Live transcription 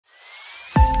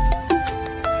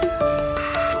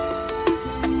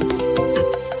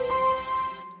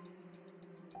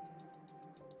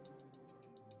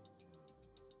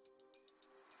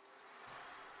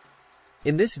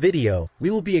In this video,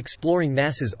 we will be exploring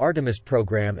NASA's Artemis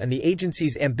program and the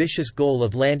agency's ambitious goal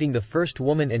of landing the first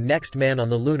woman and next man on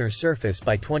the lunar surface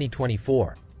by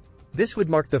 2024. This would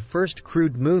mark the first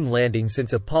crewed moon landing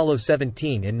since Apollo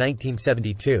 17 in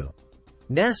 1972.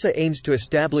 NASA aims to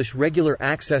establish regular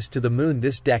access to the moon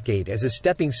this decade as a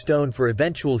stepping stone for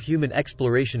eventual human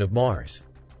exploration of Mars.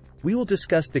 We will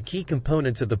discuss the key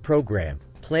components of the program,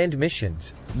 planned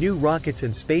missions, new rockets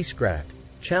and spacecraft,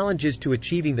 challenges to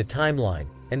achieving the timeline,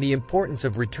 and the importance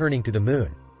of returning to the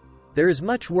moon. There is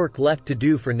much work left to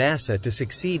do for NASA to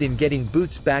succeed in getting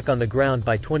boots back on the ground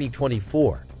by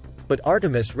 2024, but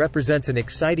Artemis represents an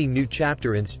exciting new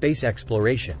chapter in space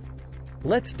exploration.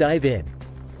 Let's dive in.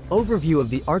 Overview of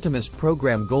the Artemis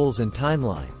program goals and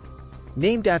timeline.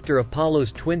 Named after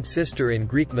Apollo's twin sister in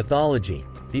Greek mythology,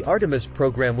 the Artemis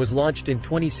program was launched in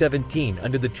 2017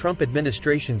 under the Trump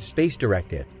administration's space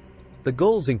directive. The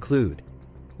goals include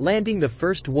landing the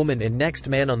first woman and next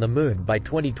man on the moon by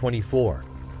 2024,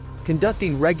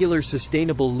 conducting regular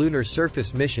sustainable lunar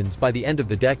surface missions by the end of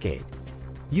the decade,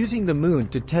 using the moon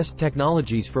to test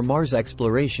technologies for Mars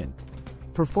exploration,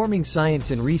 performing science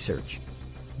and research,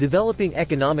 developing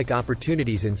economic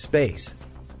opportunities in space.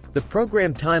 The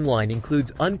program timeline includes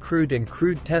uncrewed and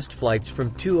crewed test flights from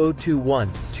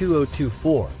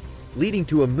 2021-2024, leading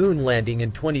to a moon landing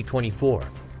in 2024.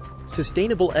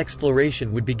 Sustainable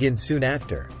exploration would begin soon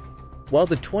after. While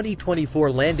the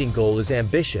 2024 landing goal is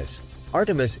ambitious,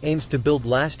 Artemis aims to build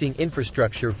lasting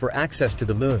infrastructure for access to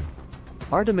the moon.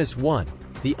 Artemis 1,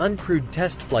 the uncrewed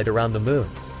test flight around the moon.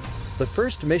 The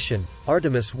first mission,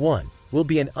 Artemis 1, will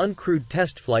be an uncrewed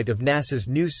test flight of NASA's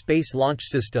new Space Launch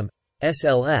System,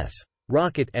 SLS,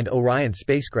 rocket and Orion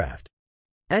spacecraft.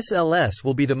 SLS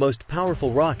will be the most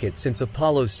powerful rocket since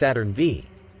Apollo's Saturn V.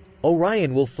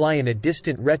 Orion will fly in a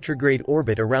distant retrograde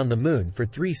orbit around the moon for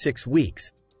 6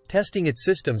 weeks, testing its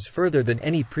systems further than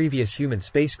any previous human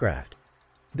spacecraft.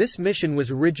 This mission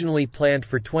was originally planned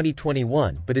for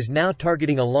 2021 but is now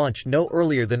targeting a launch no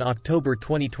earlier than October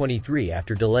 2023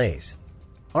 after delays.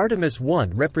 Artemis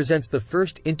 1 represents the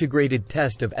first integrated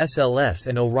test of SLS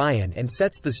and Orion and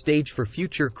sets the stage for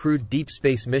future crewed deep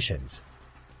space missions.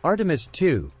 Artemis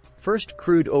 2, first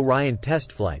crewed Orion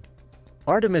test flight.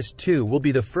 Artemis 2 will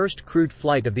be the first crewed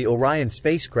flight of the Orion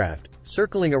spacecraft,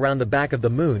 circling around the back of the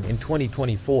moon in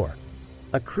 2024.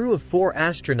 A crew of 4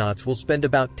 astronauts will spend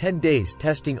about 10 days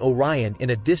testing Orion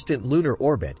in a distant lunar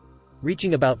orbit,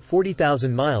 reaching about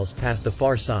 40,000 miles past the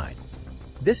far side.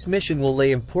 This mission will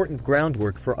lay important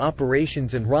groundwork for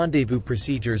operations and rendezvous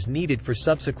procedures needed for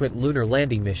subsequent lunar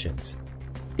landing missions.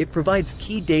 It provides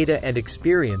key data and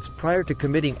experience prior to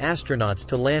committing astronauts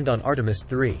to land on Artemis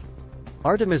 3.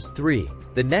 Artemis 3,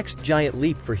 the next giant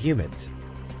leap for humans.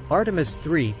 Artemis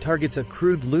 3 targets a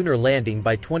crewed lunar landing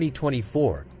by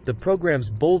 2024, the program's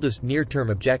boldest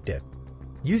near-term objective.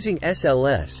 Using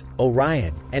SLS,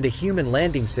 Orion, and a human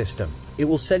landing system, it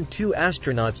will send 2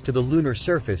 astronauts to the lunar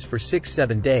surface for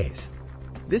 6-7 days.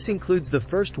 This includes the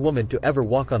first woman to ever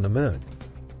walk on the moon.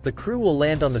 The crew will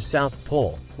land on the South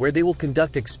Pole, where they will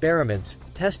conduct experiments,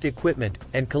 test equipment,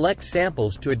 and collect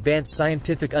samples to advance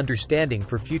scientific understanding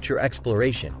for future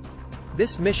exploration.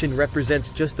 This mission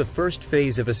represents just the first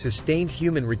phase of a sustained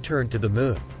human return to the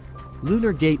moon.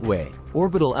 Lunar Gateway,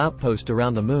 orbital outpost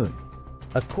around the moon.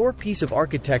 A core piece of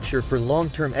architecture for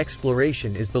long-term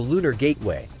exploration is the Lunar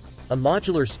Gateway, a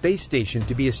modular space station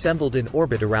to be assembled in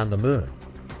orbit around the moon.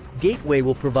 Gateway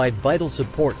will provide vital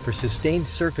support for sustained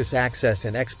surface access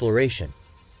and exploration.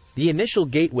 The initial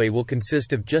gateway will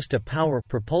consist of just a power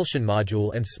propulsion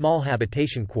module and small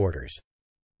habitation quarters.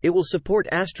 It will support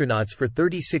astronauts for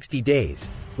 30-60 days,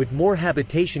 with more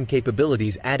habitation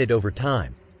capabilities added over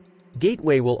time.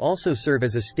 Gateway will also serve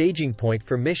as a staging point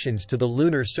for missions to the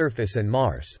lunar surface and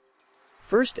Mars.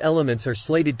 First elements are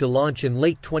slated to launch in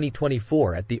late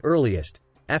 2024 at the earliest,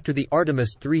 after the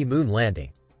Artemis 3 moon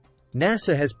landing.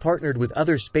 NASA has partnered with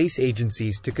other space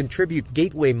agencies to contribute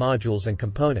Gateway modules and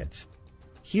components.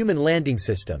 Human landing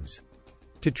systems.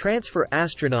 To transfer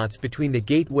astronauts between the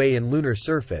Gateway and lunar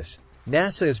surface,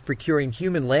 NASA is procuring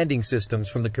human landing systems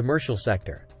from the commercial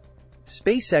sector.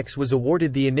 SpaceX was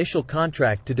awarded the initial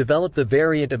contract to develop the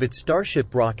variant of its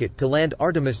Starship rocket to land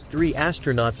Artemis 3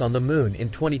 astronauts on the moon in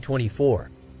 2024.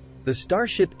 The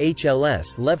Starship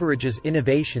HLS leverages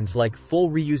innovations like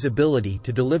full reusability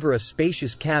to deliver a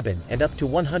spacious cabin and up to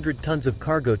 100 tons of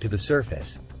cargo to the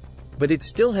surface. But it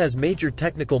still has major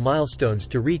technical milestones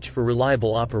to reach for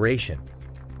reliable operation.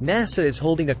 NASA is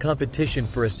holding a competition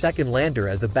for a second lander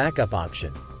as a backup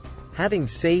option. Having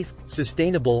safe,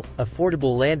 sustainable,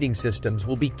 affordable landing systems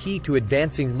will be key to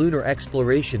advancing lunar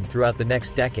exploration throughout the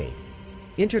next decade.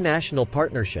 International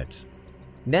partnerships.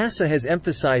 NASA has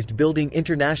emphasized building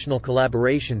international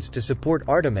collaborations to support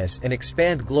Artemis and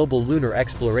expand global lunar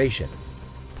exploration.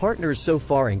 Partners so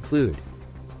far include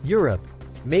Europe,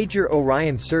 major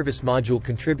Orion service module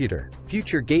contributor,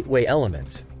 future gateway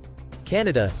elements.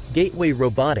 Canada, gateway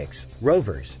robotics,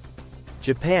 rovers.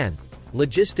 Japan,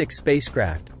 logistics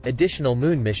spacecraft, additional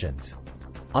moon missions.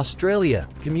 Australia,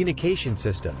 communication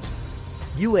systems.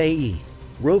 UAE,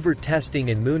 rover testing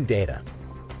and moon data.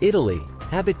 Italy,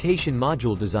 habitation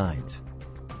module designs.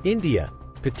 India,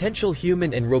 potential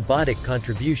human and robotic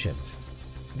contributions.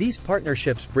 These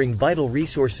partnerships bring vital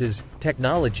resources,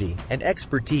 technology, and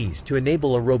expertise to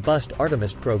enable a robust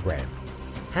Artemis program.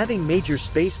 Having major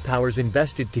space powers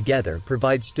invested together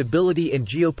provides stability and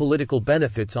geopolitical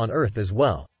benefits on Earth as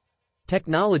well.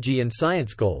 Technology and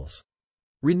science goals.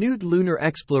 Renewed lunar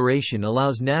exploration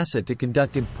allows NASA to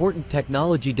conduct important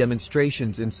technology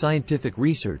demonstrations and scientific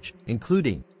research,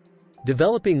 including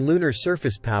developing lunar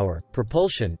surface power,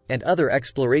 propulsion, and other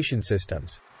exploration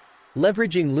systems.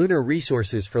 Leveraging lunar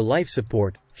resources for life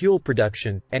support, fuel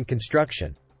production, and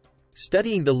construction.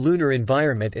 Studying the lunar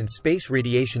environment and space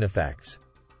radiation effects.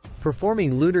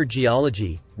 Performing lunar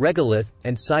geology, regolith,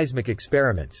 and seismic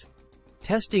experiments.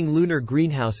 Testing lunar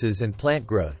greenhouses and plant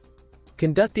growth.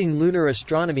 Conducting lunar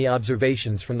astronomy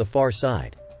observations from the far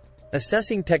side.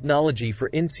 Assessing technology for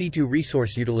in situ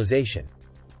resource utilization.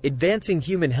 Advancing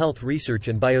human health research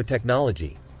and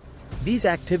biotechnology. These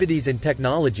activities and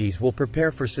technologies will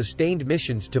prepare for sustained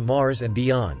missions to Mars and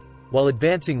beyond, while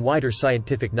advancing wider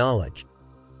scientific knowledge.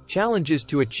 Challenges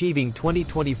to achieving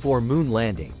 2024 moon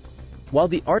landing. While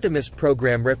the Artemis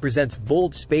program represents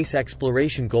bold space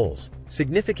exploration goals,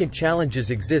 significant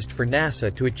challenges exist for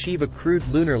NASA to achieve a crewed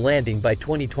lunar landing by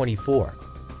 2024.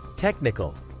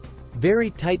 Technical.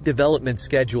 Very tight development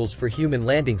schedules for human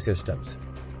landing systems.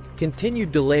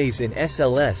 Continued delays in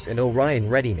SLS and Orion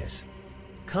readiness.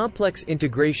 Complex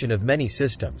integration of many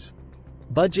systems.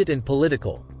 Budget and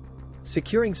political.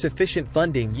 Securing sufficient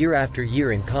funding year after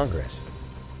year in Congress.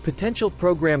 Potential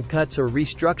program cuts or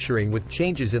restructuring with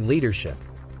changes in leadership.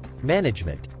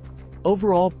 Management.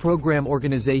 Overall program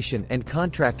organization and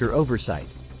contractor oversight.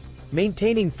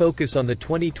 Maintaining focus on the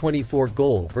 2024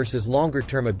 goal versus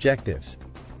longer-term objectives.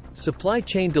 Supply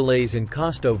chain delays and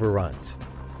cost overruns.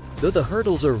 Though the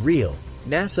hurdles are real,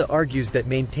 NASA argues that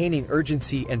maintaining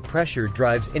urgency and pressure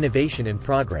drives innovation and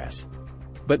progress.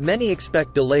 But many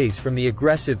expect delays from the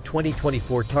aggressive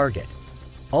 2024 target.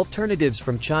 Alternatives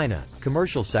from China,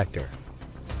 commercial sector.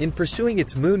 In pursuing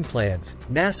its moon plans,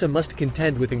 NASA must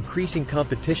contend with increasing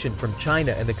competition from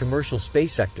China and the commercial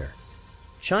space sector.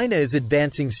 China is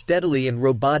advancing steadily in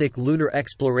robotic lunar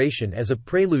exploration as a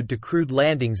prelude to crewed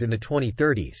landings in the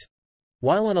 2030s.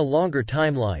 While on a longer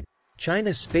timeline,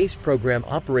 China's space program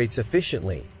operates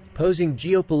efficiently, posing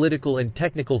geopolitical and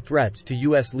technical threats to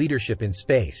U.S. leadership in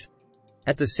space.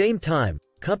 At the same time,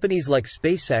 companies like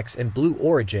SpaceX and Blue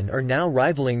Origin are now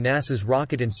rivaling NASA's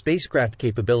rocket and spacecraft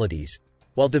capabilities,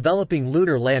 while developing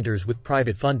lunar landers with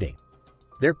private funding.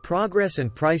 Their progress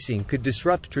and pricing could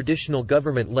disrupt traditional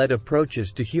government-led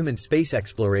approaches to human space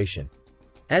exploration.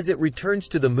 As it returns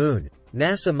to the moon,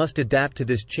 NASA must adapt to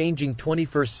this changing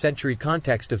 21st century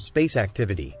context of space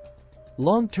activity.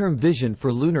 Long-term vision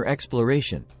for lunar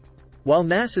exploration. While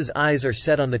NASA's eyes are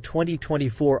set on the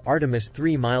 2024 Artemis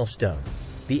 3 milestone,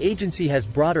 the agency has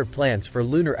broader plans for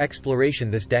lunar exploration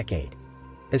this decade.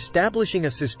 Establishing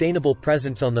a sustainable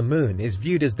presence on the moon is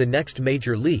viewed as the next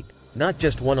major leap, not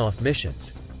just one-off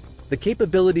missions. The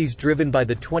capabilities driven by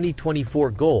the 2024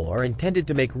 goal are intended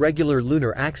to make regular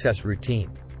lunar access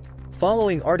routine.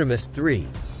 Following Artemis 3,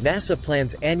 NASA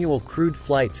plans annual crewed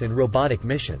flights and robotic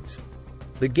missions.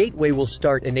 The gateway will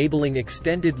start enabling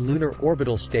extended lunar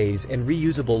orbital stays and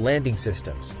reusable landing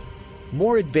systems.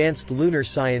 More advanced lunar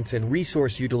science and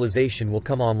resource utilization will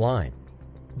come online.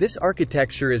 This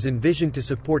architecture is envisioned to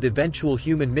support eventual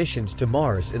human missions to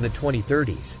Mars in the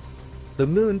 2030s. The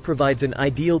Moon provides an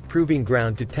ideal proving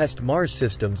ground to test Mars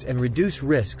systems and reduce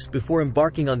risks before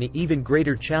embarking on the even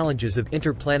greater challenges of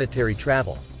interplanetary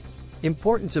travel.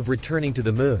 Importance of returning to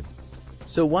the Moon.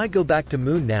 So why go back to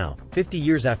Moon now, 50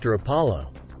 years after Apollo?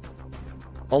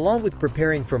 Along with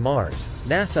preparing for Mars,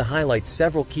 NASA highlights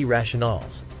several key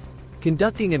rationales.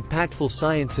 Conducting impactful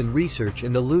science and research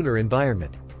in the lunar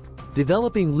environment.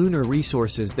 Developing lunar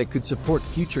resources that could support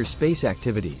future space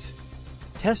activities.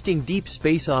 Testing deep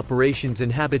space operations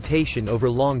and habitation over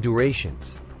long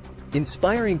durations.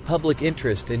 Inspiring public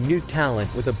interest and new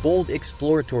talent with a bold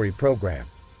exploratory program.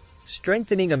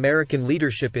 Strengthening American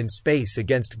leadership in space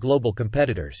against global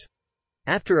competitors.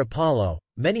 After Apollo,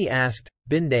 many asked,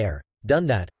 "Been there, done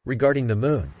that," regarding the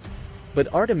Moon.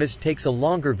 But Artemis takes a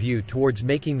longer view towards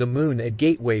making the Moon a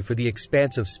gateway for the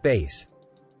expanse of space.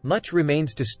 Much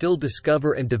remains to still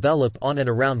discover and develop on and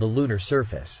around the lunar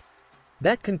surface.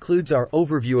 That concludes our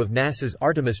overview of NASA's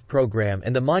Artemis program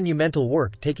and the monumental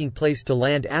work taking place to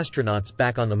land astronauts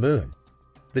back on the Moon.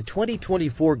 The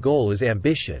 2024 goal is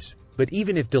ambitious, but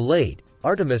even if delayed,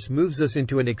 Artemis moves us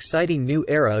into an exciting new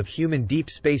era of human deep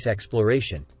space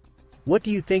exploration. What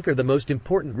do you think are the most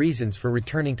important reasons for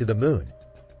returning to the Moon?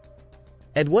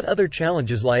 And what other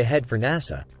challenges lie ahead for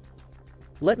NASA?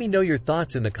 Let me know your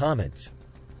thoughts in the comments.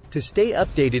 To stay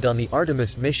updated on the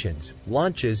Artemis missions,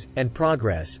 launches, and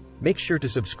progress, make sure to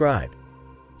subscribe.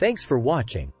 Thanks for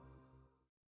watching.